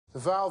The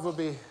valve will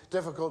be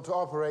difficult to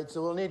operate,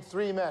 so we'll need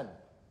 3 men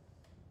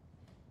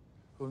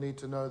who'll need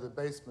to know the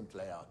basement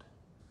layout.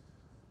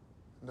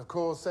 And of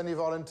course, any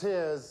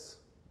volunteers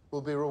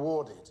will be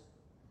rewarded.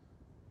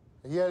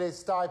 A yearly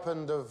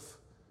stipend of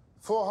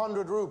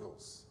 400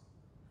 rubles.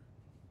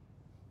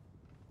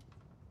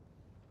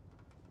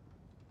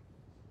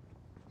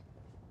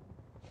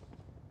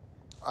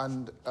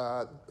 And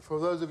for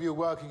those of you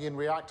working in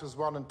reactors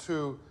 1 and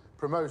 2,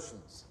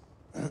 promotions.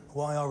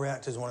 Why are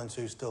reactors 1 and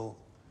 2 still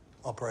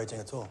operating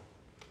at all?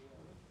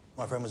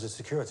 My friend was a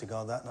security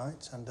guard that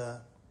night, and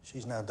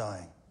she's now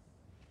dying.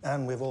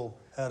 And we've all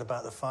heard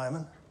about the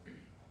firemen.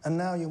 And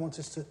now you want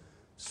us to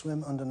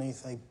swim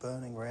underneath a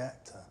burning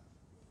reactor.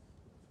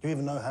 Do you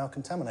even know how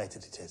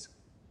contaminated it is?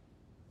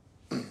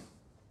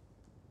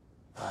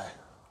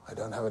 I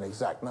don't have an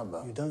exact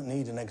number. You don't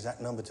need an exact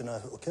number to know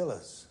if it will kill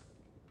us.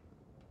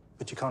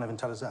 But you can't even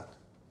tell us that.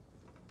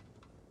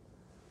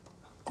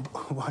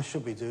 Why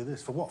should we do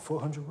this? For what,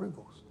 400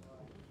 rubles?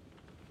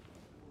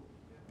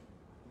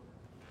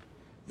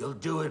 You'll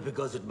do it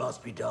because it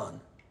must be done.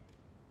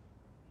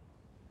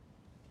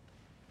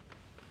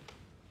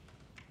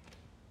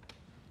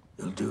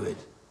 You'll do it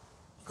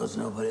because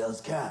nobody else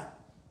can.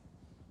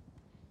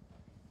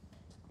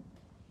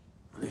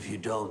 And if you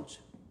don't,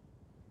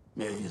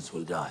 millions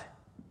will die.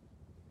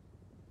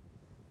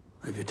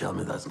 If you tell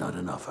me that's not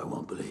enough, I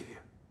won't believe you.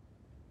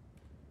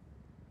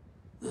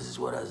 This is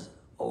what has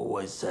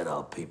always set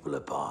our people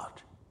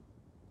apart.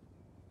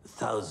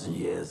 1,000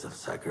 years of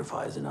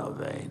sacrifice in our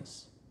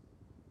veins.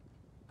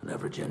 And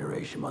every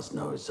generation must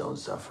know its own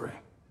suffering.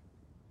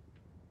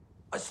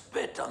 I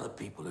spit on the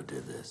people who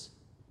did this.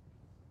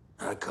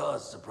 And I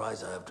caused the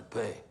price I have to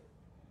pay.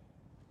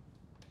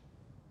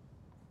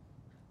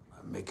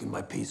 I'm making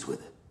my peace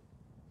with it.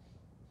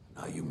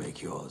 Now you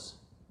make yours.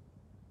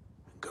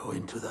 And go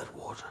into that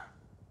water.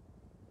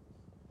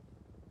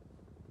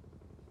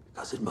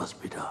 Because it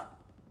must be done.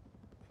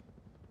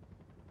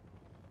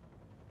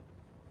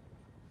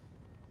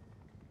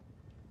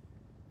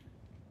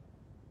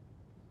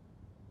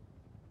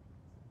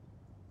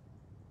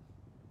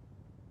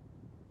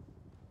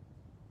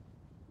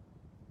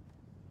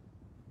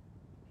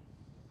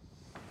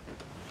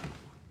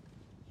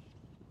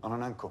 On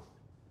an ankle.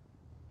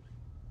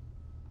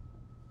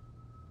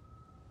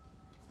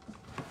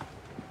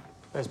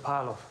 Where's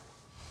Parlov?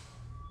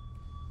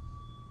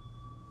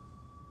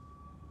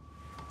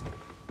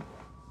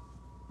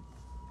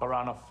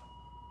 Baranov.